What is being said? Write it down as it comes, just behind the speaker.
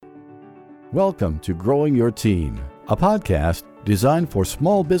Welcome to Growing Your Team, a podcast designed for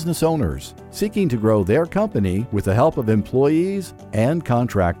small business owners seeking to grow their company with the help of employees and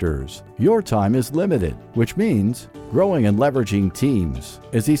contractors. Your time is limited, which means growing and leveraging teams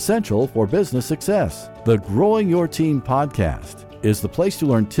is essential for business success. The Growing Your Team podcast is the place to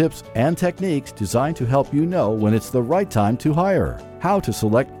learn tips and techniques designed to help you know when it's the right time to hire, how to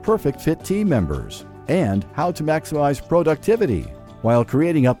select perfect fit team members, and how to maximize productivity while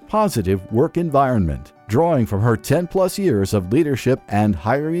creating a positive work environment. Drawing from her 10-plus years of leadership and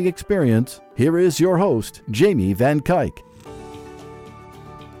hiring experience, here is your host, Jamie Van Kuyk.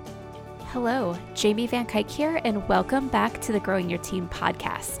 Hello, Jamie Van Kuyk here, and welcome back to the Growing Your Team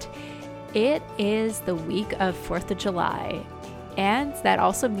podcast. It is the week of 4th of July, and that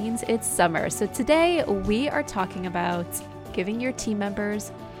also means it's summer. So today we are talking about giving your team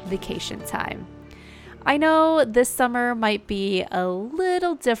members vacation time. I know this summer might be a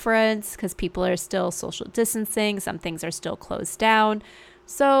little different because people are still social distancing. Some things are still closed down.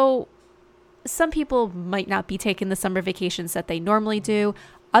 So some people might not be taking the summer vacations that they normally do.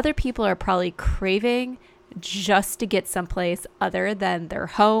 Other people are probably craving just to get someplace other than their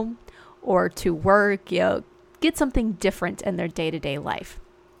home or to work, get something different in their day-to-day life.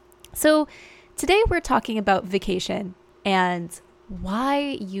 So today we're talking about vacation and why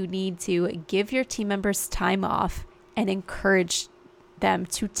you need to give your team members time off and encourage them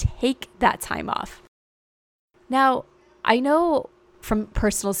to take that time off. Now, I know from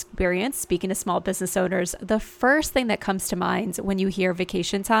personal experience, speaking to small business owners, the first thing that comes to mind when you hear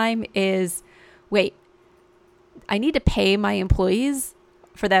vacation time is, wait, I need to pay my employees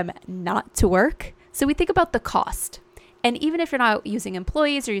for them not to work? So we think about the cost. And even if you're not using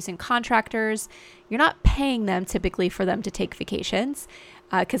employees or using contractors, you're not paying them typically for them to take vacations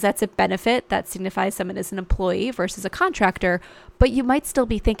because that's a benefit that signifies someone is an employee versus a contractor. But you might still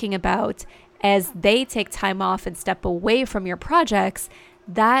be thinking about as they take time off and step away from your projects,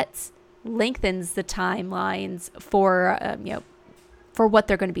 that lengthens the timelines for what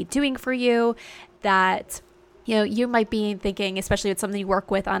they're going to be doing for you. That you might be thinking, especially with something you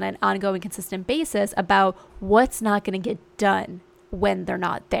work with on an ongoing, consistent basis, about what's not going to get done when they're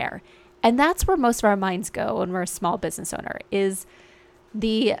not there. And that's where most of our minds go when we're a small business owner, is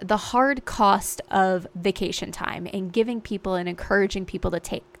the hard cost of vacation time and giving people and encouraging people to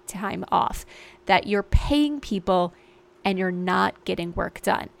take time off, that you're paying people and you're not getting work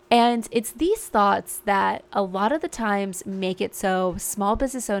done. And it's these thoughts that a lot of the times make it so small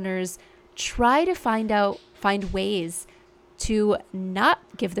business owners try to find ways to not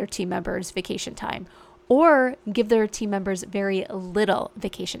give their team members vacation time or give their team members very little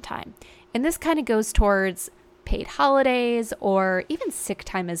vacation time. And this kind of goes towards paid holidays or even sick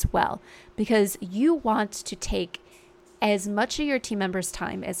time as well, because you want to take as much of your team members'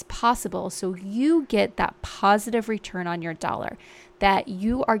 time as possible so you get that positive return on your dollar, that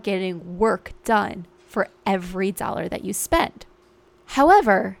you are getting work done for every dollar that you spend.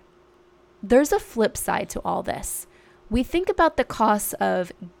 However, there's a flip side to all this. We think about the costs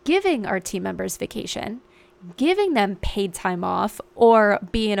of giving our team members vacation, giving them paid time off, or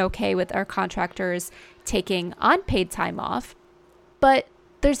being okay with our contractors taking unpaid time off. But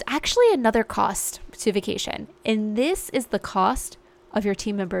there's actually another cost to vacation, and this is the cost of your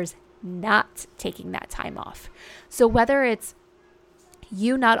team members not taking that time off. So whether it's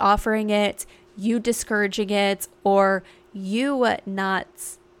you not offering it, you discouraging it, or you not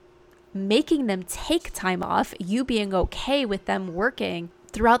making them take time off, you being okay with them working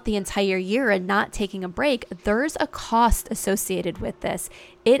throughout the entire year and not taking a break, there's a cost associated with this.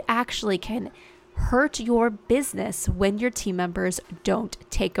 It actually can hurt your business when your team members don't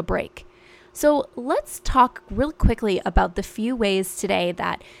take a break. So let's talk real quickly about the few ways today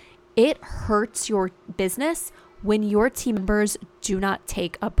that it hurts your business when your team members do not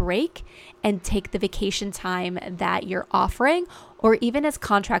take a break and take the vacation time that you're offering, or even as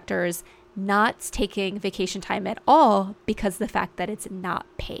contractors, not taking vacation time at all because of the fact that it's not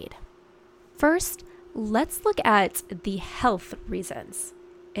paid. First, let's look at the health reasons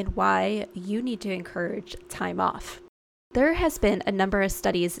and why you need to encourage time off. There has been a number of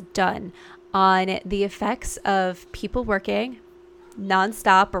studies done on the effects of people working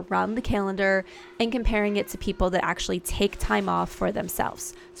nonstop around the calendar and comparing it to people that actually take time off for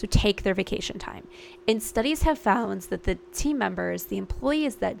themselves, so take their vacation time. And studies have found that the team members, the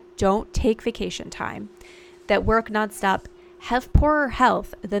employees that don't take vacation time, that work nonstop, have poorer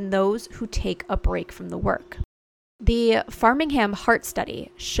health than those who take a break from the work. The Framingham Heart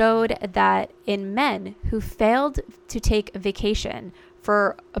Study showed that in men who failed to take vacation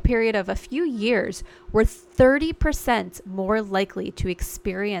for a period of a few years were 30% more likely to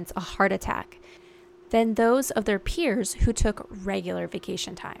experience a heart attack than those of their peers who took regular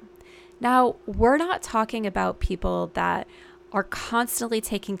vacation time. Now, we're not talking about people that are constantly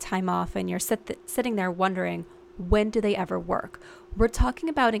taking time off and you're sitting there wondering, when do they ever work? We're talking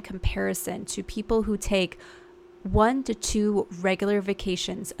about in comparison to people who take 1 to 2 regular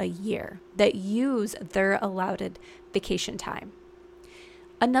vacations a year that use their allotted vacation time.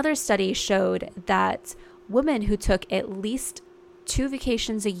 Another study showed that women who took at least 2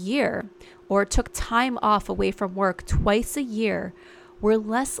 vacations a year or took time off away from work twice a year were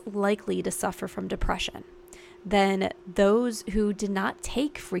less likely to suffer from depression than those who did not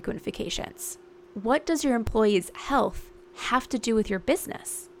take frequent vacations. What does your employees' health have to do with your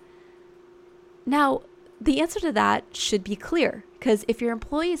business? Now, the answer to that should be clear, because if your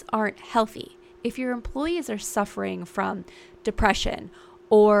employees aren't healthy, if your employees are suffering from depression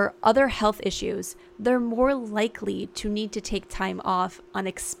or other health issues, they're more likely to need to take time off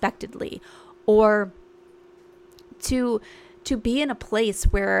unexpectedly or to be in a place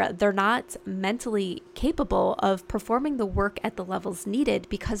where they're not mentally capable of performing the work at the levels needed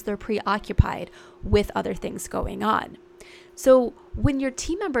because they're preoccupied with other things going on. So when your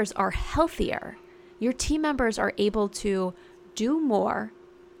team members are healthier, your team members are able to do more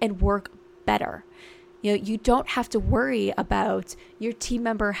and work better. You don't have to worry about your team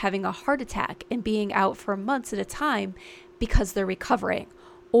member having a heart attack and being out for months at a time because they're recovering.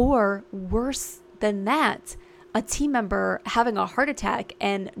 Or worse than that, a team member having a heart attack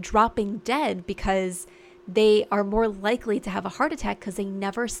and dropping dead because they are more likely to have a heart attack because they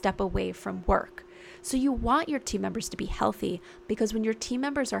never step away from work. So you want your team members to be healthy, because when your team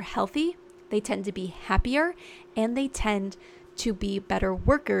members are healthy, they tend to be happier and they tend to be better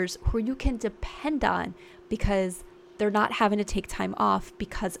workers who you can depend on because they're not having to take time off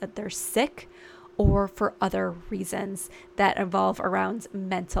because they're sick or for other reasons that involve around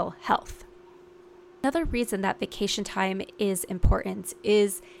mental health. Another reason that vacation time is important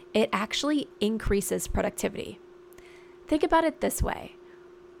is it actually increases productivity. Think about it this way.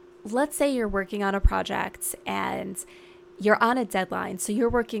 Let's say you're working on a project and you're on a deadline, so you're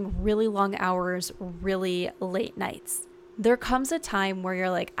working really long hours, really late nights. There comes a time where you're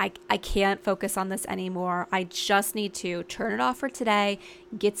like, I can't focus on this anymore. I just need to turn it off for today,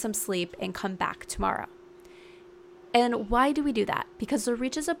 get some sleep, and come back tomorrow. And why do we do that? Because there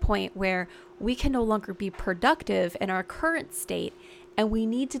reaches a point where we can no longer be productive in our current state, and we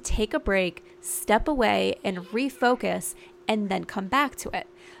need to take a break, step away, and refocus, and then come back to it.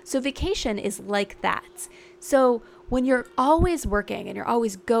 So vacation is like that. So when you're always working and you're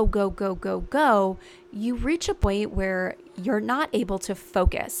always go, go, go, go, go, you reach a point where you're not able to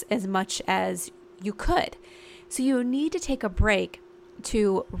focus as much as you could. So you need to take a break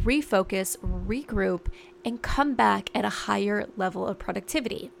to refocus, regroup, and come back at a higher level of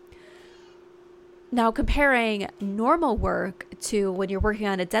productivity. Now, comparing normal work to when you're working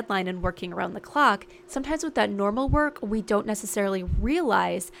on a deadline and working around the clock, sometimes with that normal work, we don't necessarily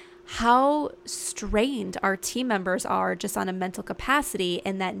realize how strained our team members are just on a mental capacity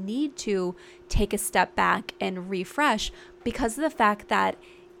and that need to take a step back and refresh because of the fact that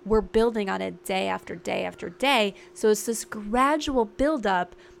we're building on it day after day after day. So it's this gradual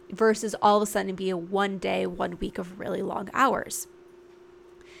buildup versus all of a sudden be a 1 day, 1 week of really long hours.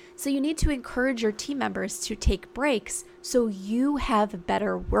 So you need to encourage your team members to take breaks so you have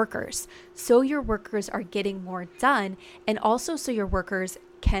better workers, so your workers are getting more done, and also so your workers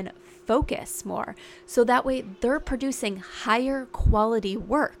can focus more. So that way they're producing higher quality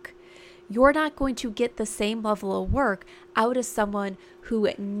work. You're not going to get the same level of work out of someone who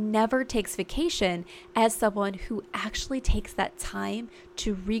never takes vacation as someone who actually takes that time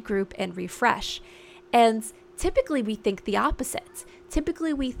to regroup and refresh. And typically we think the opposite.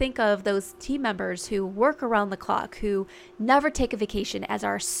 Typically we think of those team members who work around the clock, who never take a vacation, as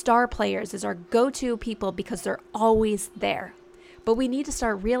our star players, as our go-to people because they're always there. But we need to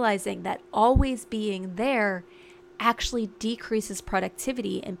start realizing that always being there actually decreases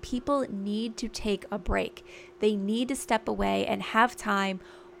productivity, and people need to take a break. They need to step away and have time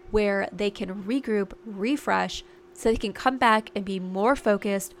where they can regroup, refresh, so they can come back and be more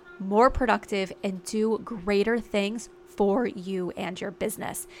focused, more productive, and do greater things for you and your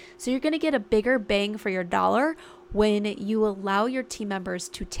business. So you're going to get a bigger bang for your dollar when you allow your team members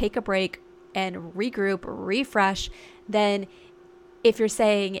to take a break and regroup, refresh, than if you're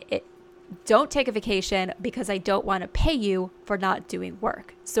saying don't take a vacation because I don't want to pay you for not doing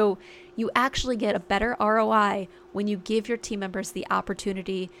work. So you actually get a better ROI when you give your team members the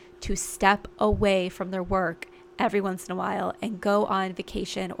opportunity to step away from their work every once in a while and go on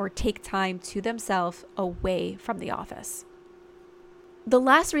vacation or take time to themselves away from the office. The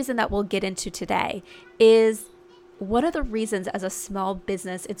last reason that we'll get into today is one of the reasons as a small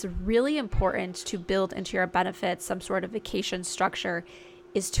business it's really important to build into your benefits some sort of vacation structure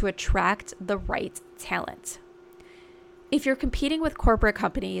is to attract the right talent. If you're competing with corporate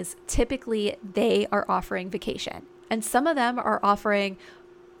companies, typically they are offering vacation, and some of them are offering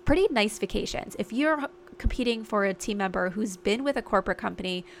pretty nice vacations. If you're competing for a team member who's been with a corporate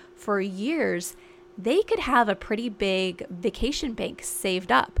company for years, they could have a pretty big vacation bank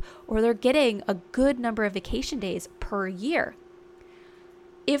saved up, or they're getting a good number of vacation days per year.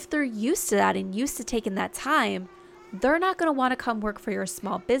 If they're used to that and used to taking that time, they're not going to want to come work for your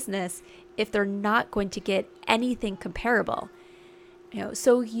small business if they're not going to get anything comparable.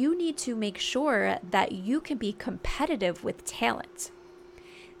 So you need to make sure that you can be competitive with talent.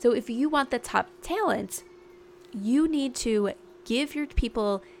 So if you want the top talent, you need to give your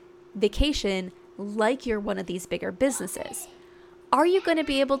people vacation like you're one of these bigger businesses. Are you going to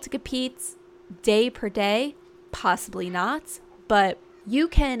be able to compete day per day? Possibly not, but you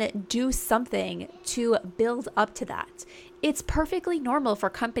can do something to build up to that. It's perfectly normal for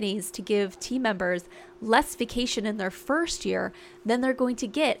companies to give team members less vacation in their first year than they're going to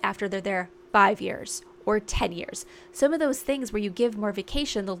get after they're there 5 years or 10 years. Some of those things where you give more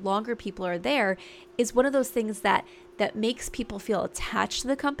vacation the longer people are there is one of those things that makes people feel attached to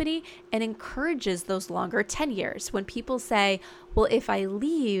the company and encourages those longer tenures. When people say, well, if I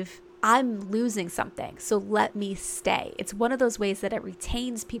leave, I'm losing something, so let me stay. It's one of those ways that it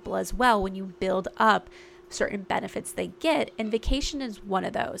retains people as well when you build up certain benefits they get, and vacation is one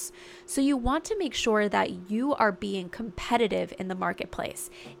of those. So you want to make sure that you are being competitive in the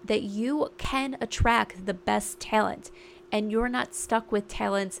marketplace, that you can attract the best talent, and you're not stuck with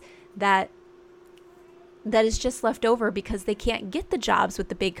talents that is just left over because they can't get the jobs with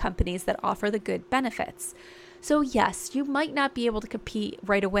the big companies that offer the good benefits. So yes, you might not be able to compete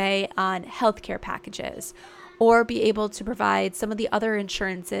right away on healthcare packages or be able to provide some of the other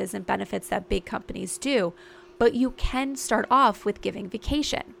insurances and benefits that big companies do, but you can start off with giving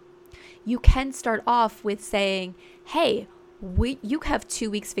vacation. You can start off with saying, hey, you have 2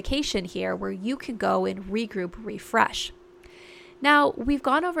 weeks vacation here where you can go and regroup, refresh. Now, we've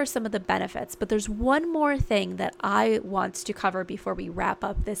gone over some of the benefits, but there's one more thing that I want to cover before we wrap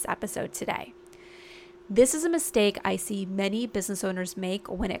up this episode today. This is a mistake I see many business owners make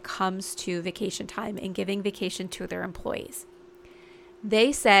when it comes to vacation time and giving vacation to their employees.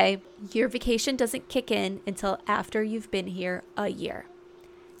 They say your vacation doesn't kick in until after you've been here a year.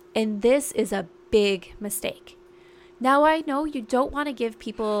 And this is a big mistake. Now, I know you don't want to give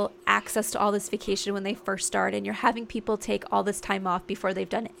people access to all this vacation when they first start, and you're having people take all this time off before they've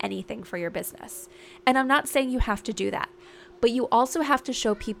done anything for your business. And I'm not saying you have to do that, but you also have to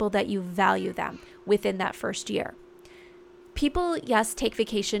show people that you value them within that first year. People, yes, take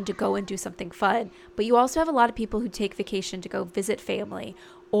vacation to go and do something fun, but you also have a lot of people who take vacation to go visit family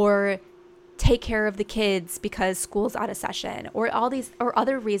or take care of the kids because school's out of session or all these or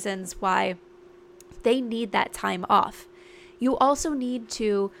other reasons why they need that time off. You also need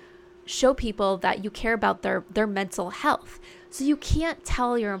to show people that you care about their mental health. So you can't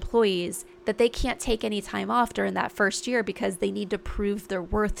tell your employees that they can't take any time off during that first year because they need to prove their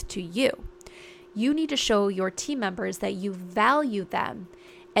worth to you. You need to show your team members that you value them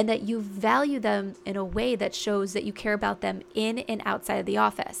and that you value them in a way that shows that you care about them in and outside of the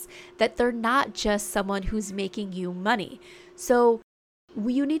office, that they're not just someone who's making you money. So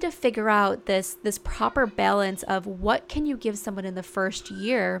you need to figure out this proper balance of what can you give someone in the first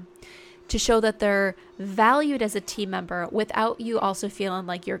year to show that they're valued as a team member without you also feeling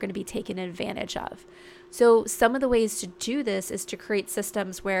like you're going to be taken advantage of. So some of the ways to do this is to create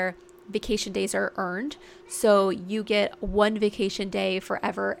systems where vacation days are earned. So you get one vacation day for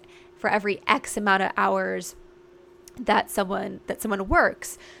every X amount of hours that someone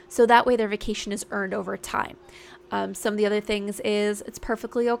works. So that way their vacation is earned over time. Some of the other things is it's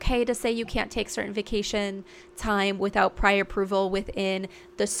perfectly okay to say you can't take certain vacation time without prior approval within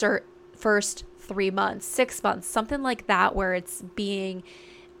the first 3 months, 6 months, something like that, where it's being,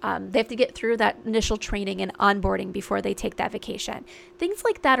 they have to get through that initial training and onboarding before they take that vacation. Things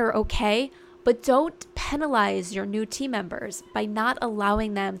like that are okay, but don't penalize your new team members by not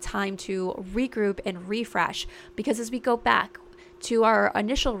allowing them time to regroup and refresh, because as we go back to our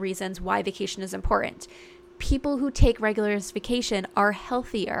initial reasons why vacation is important, people who take regular vacation are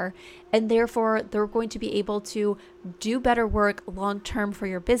healthier, and therefore they're going to be able to do better work long term for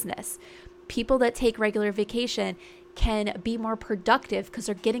your business. People that take regular vacation can be more productive because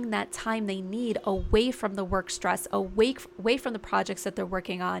they're getting that time they need away from the work stress, away from the projects that they're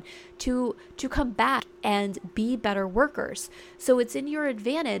working on to come back and be better workers. So it's in your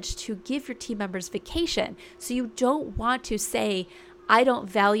advantage to give your team members vacation. So you don't want to say, I don't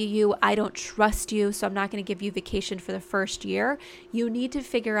value you, I don't trust you, so I'm not going to give you vacation for the first year. You need to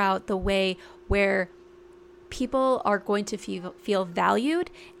figure out the way where people are going to feel valued,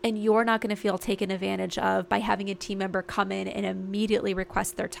 and you're not going to feel taken advantage of by having a team member come in and immediately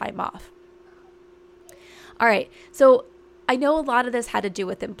request their time off. All right, so I know a lot of this had to do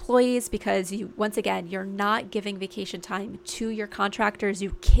with employees because you're not giving vacation time to your contractors.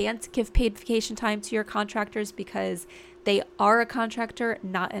 You can't give paid vacation time to your contractors because they are a contractor,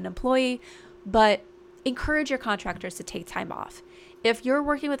 not an employee, but encourage your contractors to take time off. If you're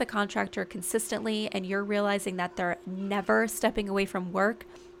working with a contractor consistently and you're realizing that they're never stepping away from work,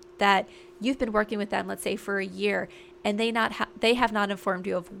 that you've been working with them, let's say for a year, and they have not informed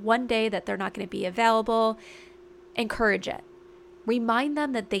you of one day that they're not going to be available, encourage it. Remind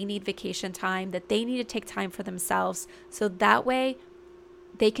them that they need vacation time, that they need to take time for themselves, so that way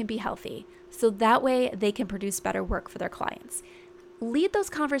they can be healthy. So that way they can produce better work for their clients. Lead those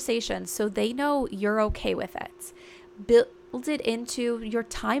conversations so they know you're okay with it. Build it into your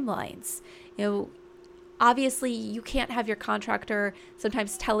timelines. Obviously you can't have your contractor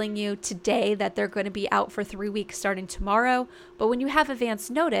sometimes telling you today that they're going to be out for 3 weeks starting tomorrow. But when you have advance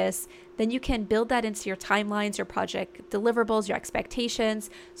notice, then you can build that into your timelines, your project deliverables, your expectations.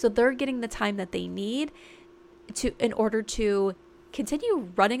 So they're getting the time that they need in order to continue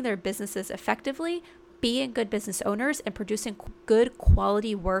running their businesses effectively, being good business owners, and producing good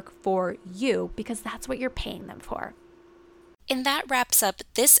quality work for you, because that's what you're paying them for. And that wraps up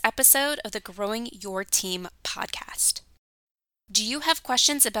this episode of the Growing Your Team podcast. Do you have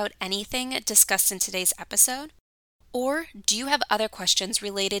questions about anything discussed in today's episode? Or do you have other questions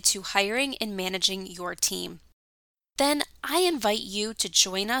related to hiring and managing your team? Then I invite you to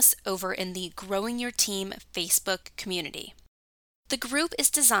join us over in the Growing Your Team Facebook community. The group is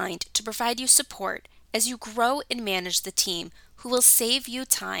designed to provide you support as you grow and manage the team who will save you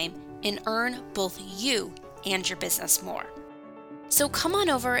time and earn both you and your business more. So come on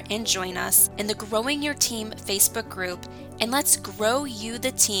over and join us in the Growing Your Team Facebook group, and let's grow you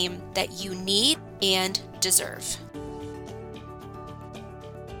the team that you need and deserve.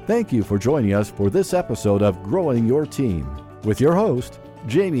 Thank you for joining us for this episode of Growing Your Team with your host,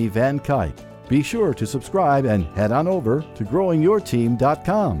 Jamie Van Kuyk. Be sure to subscribe and head on over to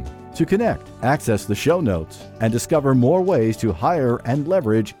growingyourteam.com to connect, access the show notes, and discover more ways to hire and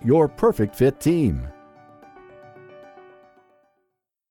leverage your perfect fit team.